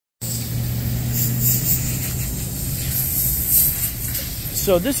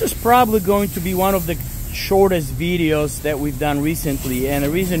So this is probably going to be one of the shortest videos that we've done recently, and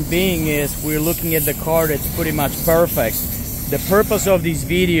the reason being is we're looking at the car that's pretty much perfect. The purpose of these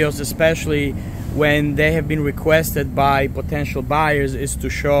videos, especially when they have been requested by potential buyers, is to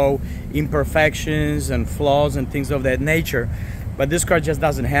show imperfections and flaws and things of that nature. But this car just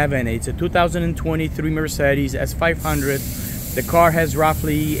doesn't have any. It's a 2023 Mercedes S500. The car has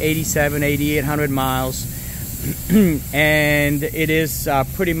roughly 8,800 miles. And it is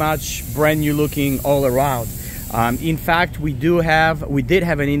pretty much brand new looking all around. In fact, we did have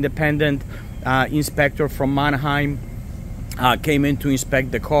an independent inspector from Mannheim came in to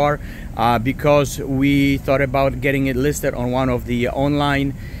inspect the car because we thought about getting it listed on one of the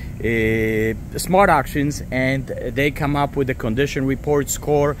online smart auctions, and they come up with a condition report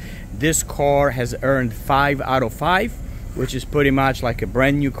score. This car has earned 5 out of 5, which is pretty much like a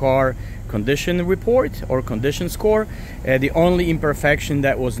brand new car condition report or condition score. The only imperfection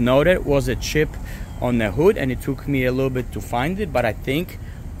that was noted was a chip on the hood, and it took me a little bit to find it, but I think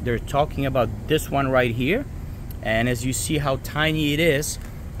they're talking about this one right here. And as you see how tiny it is,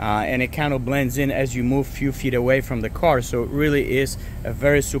 and it kind of blends in as you move a few feet away from the car, so it really is a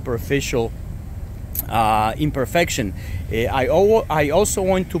very superficial imperfection. I also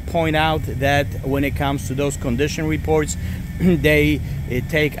want to point out that when it comes to those condition reports, they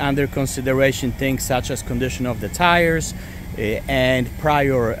take under consideration things such as condition of the tires and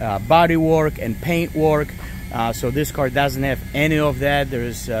prior body work and paint work. So this car doesn't have any of that.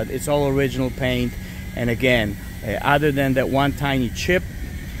 It's all original paint, and again, other than that one tiny chip,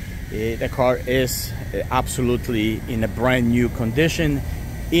 the car is absolutely in a brand new condition,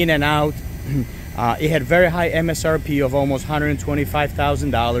 in and out. It had very high MSRP of almost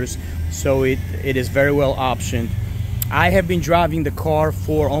 $125,000, so it is very well optioned. I have been driving the car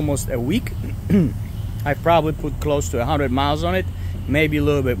for almost a week. I probably put close to 100 miles on it, maybe a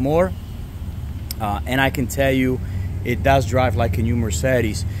little bit more, and I can tell you it does drive like a new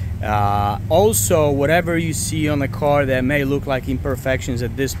Mercedes. Also, whatever you see on the car that may look like imperfections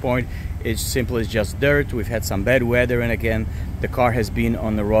at this point, it's simply just dirt. We've had some bad weather, and again, the car has been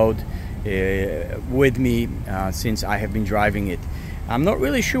on the road with me since I have been driving it. I'm not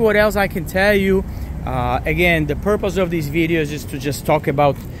really sure what else I can tell you. Again, the purpose of these videos is to just talk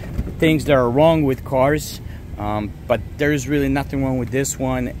about things that are wrong with cars, but there's really nothing wrong with this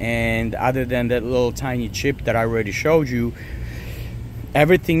one, and other than that little tiny chip that I already showed you,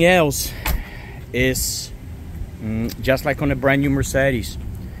 everything else is just like on a brand new Mercedes.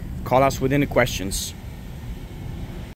 Call us with any questions.